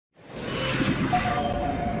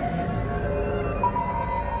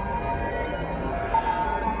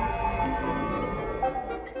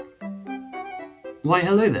Why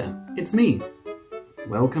hello there, it's me.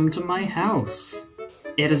 Welcome to my house.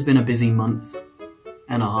 It has been a busy month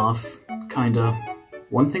and a half, kinda.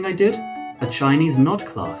 One thing I did? A Chinese knot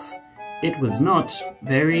class. It was not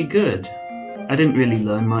very good. I didn't really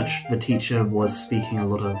learn much. The teacher was speaking a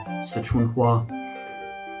lot of Sichuanhua.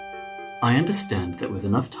 I understand that with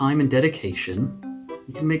enough time and dedication,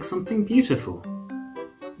 you can make something beautiful.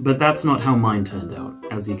 But that's not how mine turned out,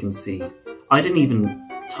 as you can see. I didn't even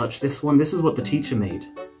touch this one. This is what the teacher made.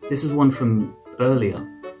 This is one from earlier.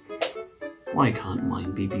 Why can't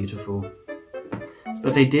mine be beautiful?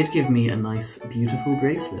 But they did give me a nice, beautiful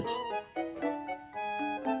bracelet.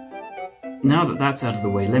 Now that that's out of the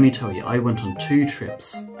way, let me tell you, I went on 2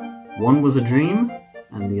 trips. One was a dream,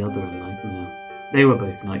 and the other a nightmare. They were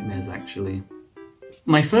both nightmares, actually.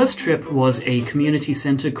 My first trip was a community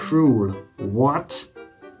center crawl. What?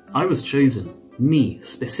 I was chosen. Me,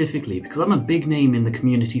 specifically, because I'm a big name in the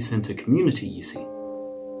community center community, you see.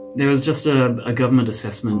 There was just a government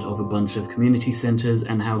assessment of a bunch of community centers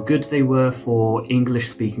and how good they were for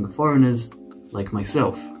English-speaking foreigners like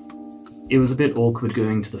myself. It was a bit awkward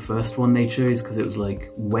going to the first one they chose because it was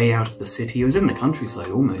like way out of the city. It was in the countryside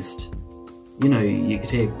almost. You know, you could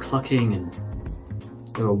hear clucking and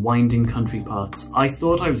there were winding country paths. I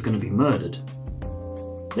thought I was going to be murdered.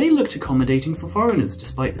 They looked accommodating for foreigners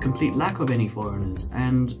despite the complete lack of any foreigners,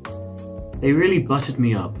 and they really buttered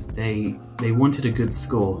me up. They wanted a good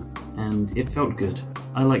score, and it felt good.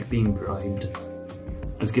 I like being bribed.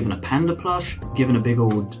 I was given a panda plush, given a big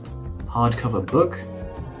old hardcover book.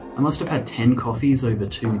 I must have had 10 coffees over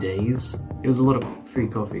 2 days. It was a lot of free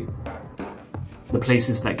coffee. The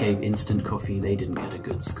places that gave instant coffee, they didn't get a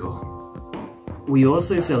good score. We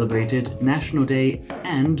also celebrated National Day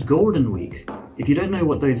and Golden Week. If you don't know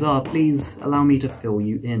what those are, please allow me to fill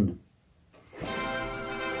you in.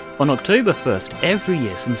 On October 1st every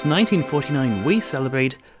year since 1949 we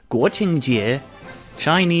celebrate Guoqingjie,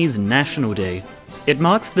 Chinese National Day. It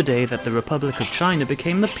marks the day that the Republic of China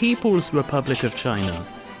became the People's Republic of China.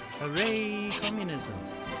 Hooray, communism!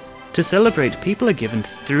 To celebrate, people are given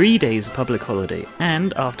 3 days public holiday,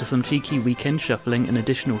 and after some cheeky weekend shuffling, an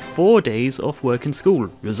additional 4 days off work and school,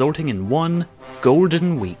 resulting in 1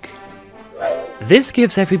 golden week. This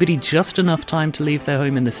gives everybody just enough time to leave their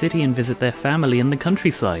home in the city and visit their family in the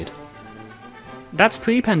countryside. That's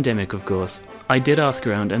pre-pandemic, of course. I did ask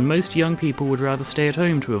around, and most young people would rather stay at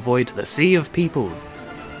home to avoid the sea of people,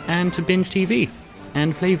 and to binge TV,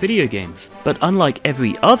 and play video games. But unlike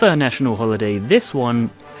every other national holiday, this one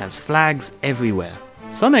has flags everywhere.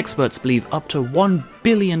 Some experts believe up to 1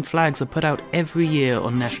 billion flags are put out every year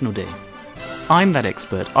on National Day. I'm that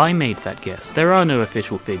expert, I made that guess. There are no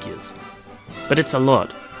official figures. But it's a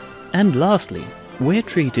lot. And lastly, we're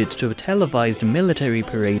treated to a televised military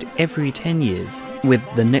parade every 10 years, with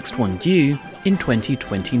the next one due in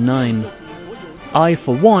 2029. I,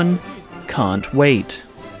 for one, can't wait.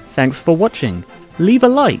 Thanks for watching. Leave a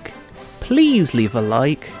like. Please leave a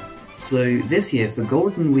like. So this year for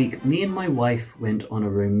Golden Week, me and my wife went on a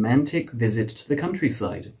romantic visit to the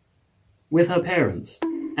countryside. With her parents,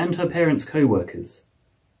 and her parents' co-workers.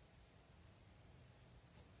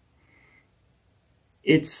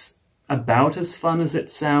 It's about as fun as it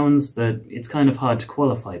sounds, but it's kind of hard to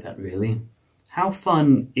qualify that, really. How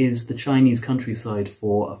fun is the Chinese countryside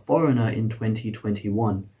for a foreigner in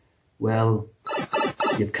 2021? Well,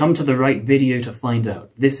 you've come to the right video to find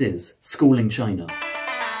out. This is Schooling China.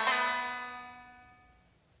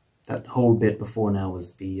 That whole bit before now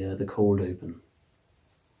was the cold open.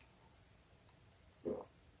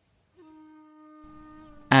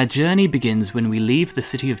 Our journey begins when we leave the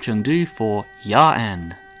city of Chengdu for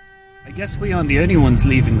Ya'an. I guess we aren't the only ones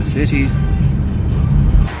leaving the city.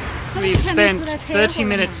 We've spent 60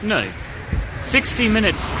 minutes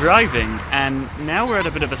driving, and now we're at a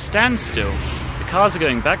bit of a standstill. The cars are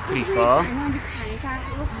going back pretty far,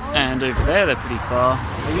 and over there they're pretty far.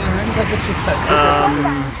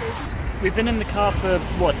 We've been in the car for,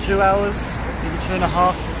 what, 2 hours? Maybe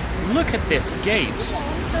 2.5? Look at this gate!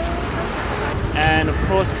 And of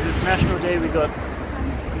course, because it's National Day, we got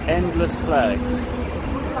endless flags.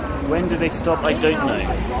 When do they stop? I don't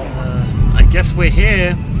know. I guess we're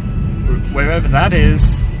here, wherever that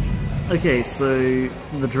is. Okay, so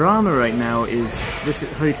the drama right now is this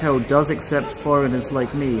hotel does accept foreigners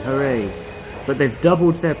like me, hooray. But they've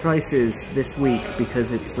doubled their prices this week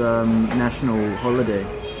because it's national holiday.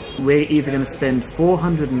 We're either going to spend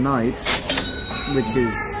 400 a night, which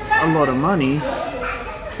is a lot of money,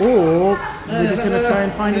 or we're just going to try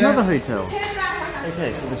and find another hotel.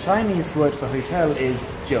 Okay, so the Chinese word for hotel is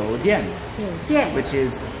酒店, which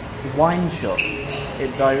is wine shop.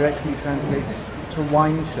 It directly translates to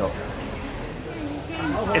wine shop.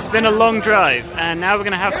 It's been a long drive, and now we're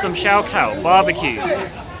going to have some xiaokao, barbecue.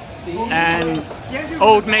 And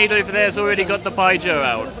old maid over there's already got the baijiu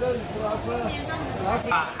out.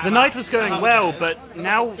 The night was going well, but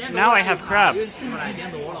now I have crabs.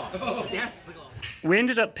 We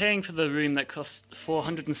ended up paying for the room that cost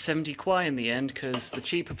 470 kwai in the end, because the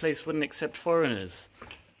cheaper place wouldn't accept foreigners.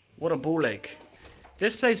 What a ball ache.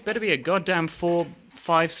 This place better be a goddamn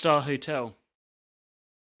 4-5-star hotel.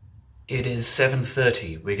 It is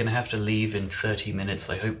 7:30. We're gonna have to leave in 30 minutes.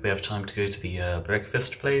 I hope we have time to go to the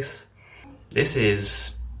breakfast place. This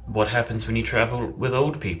is what happens when you travel with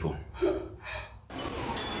old people.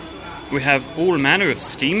 We have all manner of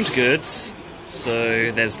steamed goods,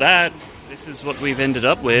 so there's that. This is what we've ended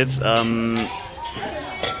up with.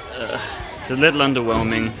 It's a little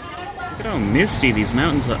underwhelming. Look at how misty these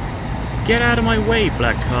mountains are. Get out of my way,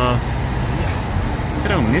 black car. Look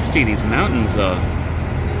at how misty these mountains are.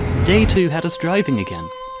 Day 2 had us driving again.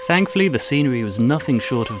 Thankfully, the scenery was nothing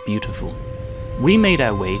short of beautiful. We made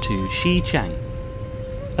our way to Xichang,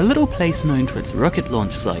 a little place known for its rocket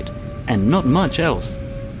launch site, and not much else.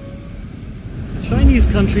 The Chinese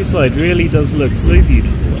countryside really does look so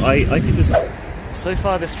beautiful. I could just... So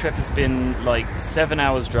far this trip has been like 7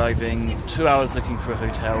 hours driving, 2 hours looking for a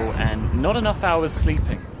hotel, and not enough hours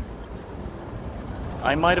sleeping.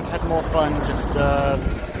 I might have had more fun just...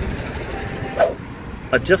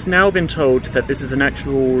 I've just now been told that this is an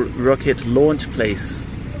actual rocket launch place.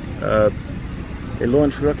 They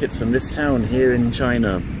launch rockets from this town here in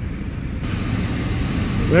China.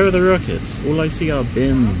 Where are the rockets? All I see are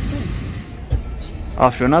bins.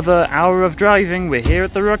 After another hour of driving, we're here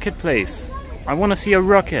at the rocket place. I want to see a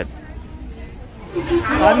rocket.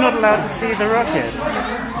 I'm not allowed to see the rocket.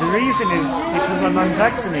 The reason is because I'm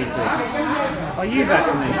unvaccinated. Are you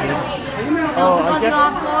vaccinated? Oh, I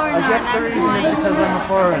guess the reason is because I'm a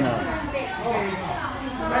foreigner.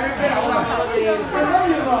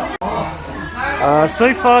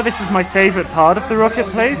 So far this is my favourite part of the rocket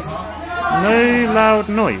place. No loud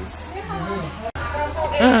noise.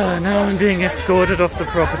 Now I'm being escorted off the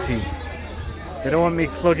property. They don't want me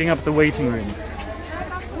clogging up the waiting room.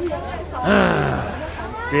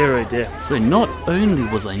 Dear oh dear. So not only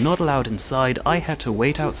was I not allowed inside, I had to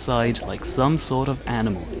wait outside like some sort of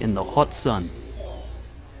animal in the hot sun.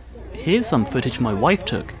 Here's some footage my wife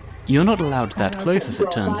took. You're not allowed that close, as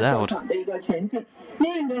it turns out.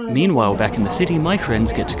 Meanwhile, back in the city, my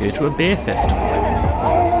friends get to go to a beer festival.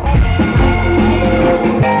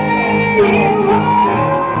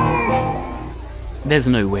 There's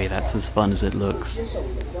no way that's as fun as it looks.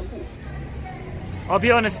 I'll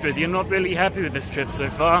be honest with you, I'm not really happy with this trip so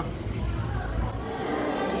far.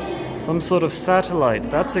 Some sort of satellite,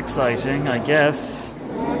 that's exciting, I guess.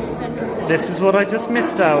 This is what I just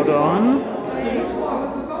missed out on.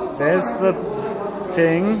 There's the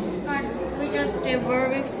thing. They're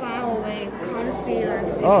very far away, can't see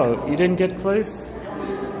like. Oh, you didn't get close?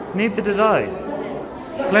 Neither did I.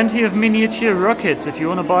 Plenty of miniature rockets if you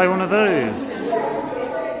want to buy one of those.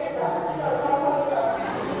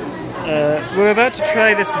 We're about to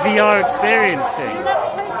try this VR experience thing.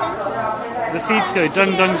 The seats go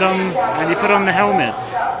dung dung dung and you put on the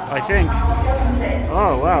helmets, I think.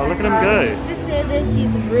 Oh wow, look at them go. This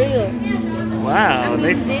is real. Wow.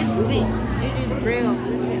 This is real.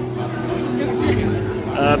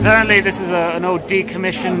 Apparently this is an old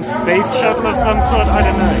decommissioned space shuttle of some sort, I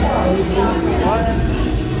don't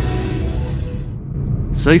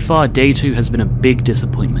know. So far, day 2 has been a big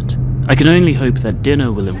disappointment. I can only hope that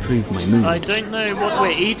dinner will improve my mood. I don't know what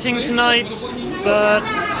we're eating tonight, but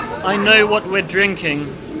I know what we're drinking.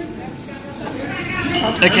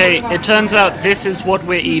 Okay, it turns out this is what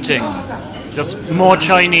we're eating. Just more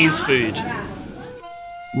Chinese food.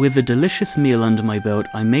 With a delicious meal under my belt,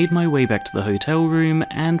 I made my way back to the hotel room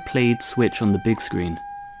and played Switch on the big screen.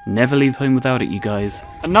 Never leave home without it, you guys.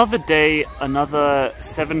 Another day, another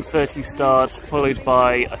 7:30 start, followed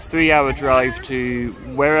by a 3-hour drive to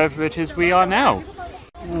wherever it is we are now.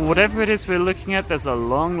 Whatever it is we're looking at, there's a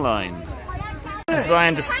long line. As I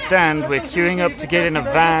understand, we're queuing up to get in a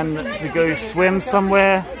van to go swim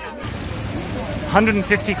somewhere.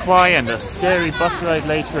 150 kwai and a scary bus ride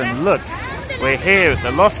later, and look, we're here at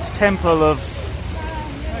the lost temple of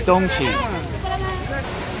Dongxi.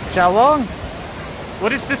 Xiaolong?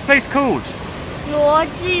 What is this place called? 罗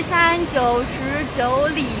纪山99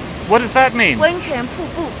里 What does that mean? 温泉瀑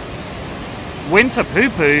布 Winter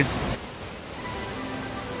poo-poo?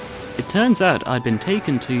 It turns out I'd been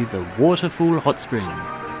taken to the Waterfall Hotspring,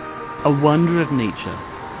 a wonder of nature,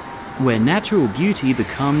 where natural beauty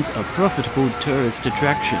becomes a profitable tourist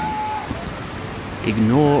attraction.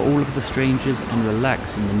 Ignore all of the strangers and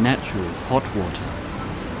relax in the natural hot water.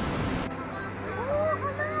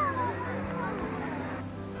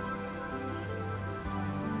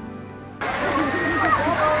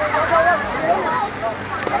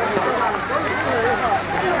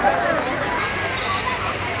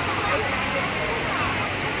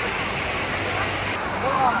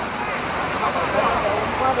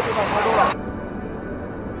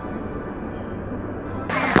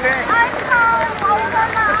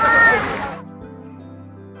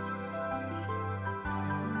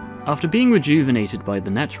 After being rejuvenated by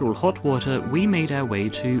the natural hot water, we made our way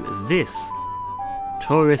to this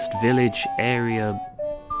tourist village area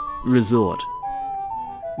resort.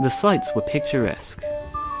 The sights were picturesque,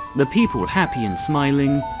 the people happy and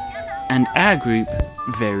smiling, and our group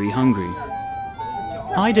very hungry.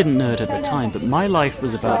 I didn't know it at the time, but my life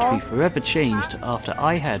was about to be forever changed after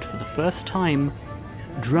I had, for the first time,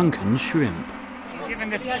 drunken shrimp. Given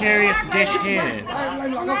this curious dish here,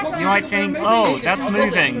 you might think, oh, that's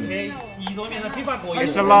moving.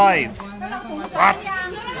 It's alive. What?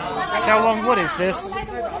 Xichang, what is this?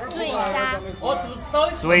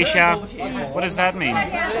 Suisha. What does that mean?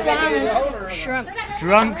 Drunk shrimp.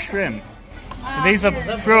 Drunk shrimp. So these are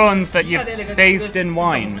prawns that you've bathed in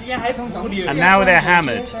wine. And now they're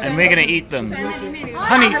hammered, and we're gonna eat them.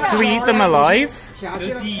 Honey, do we eat them alive?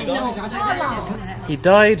 He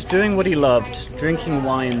died doing what he loved, drinking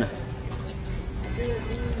wine.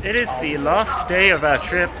 It is the last day of our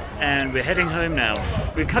trip, and we're heading home now.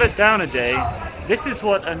 We've cut it down a day. This is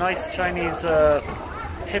what a nice Chinese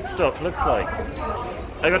pit stop looks like.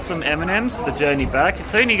 I got some M&Ms for the journey back.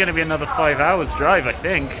 It's only going to be another 5 hours drive, I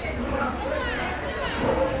think.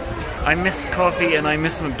 I miss coffee and I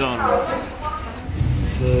miss McDonald's.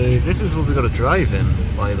 So this is what we got to drive in,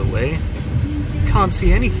 by the way. Can't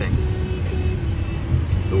see anything.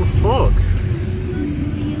 It's all fog.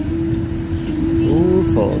 It's all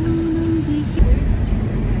fog.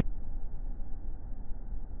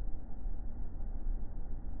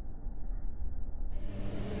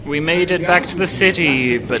 We made it back to the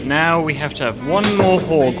city, but now we have to have one more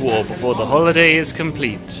hog war before the holiday is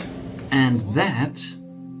complete. And that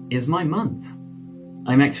is my month.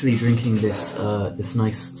 I'm actually drinking this this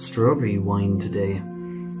nice strawberry wine today.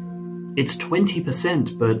 It's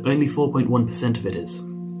 20%, but only 4.1% of it is.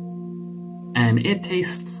 And it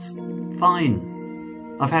tastes fine.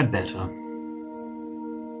 I've had better.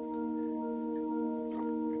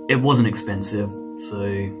 It wasn't expensive, so,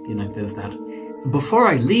 you know, there's that. Before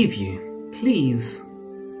I leave you, please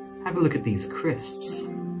have a look at these crisps.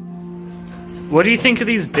 What do you think of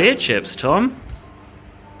these beer chips, Tom?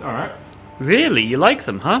 Alright. Really? You like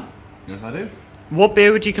them, huh? Yes, I do. What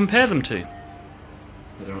beer would you compare them to?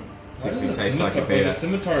 They don't particularly taste like a beer.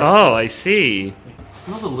 Oh, I see. It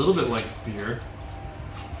smells a little bit like beer.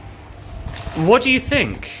 What do you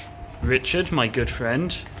think, Richard, my good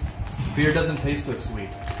friend? Beer doesn't taste this sweet.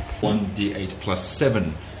 1d8 plus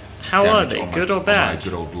 7. How are they? Good or bad? My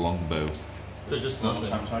good old longbow. There's just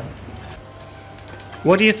nothing.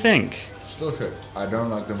 What do you think? Still shit. I don't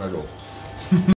like them at all.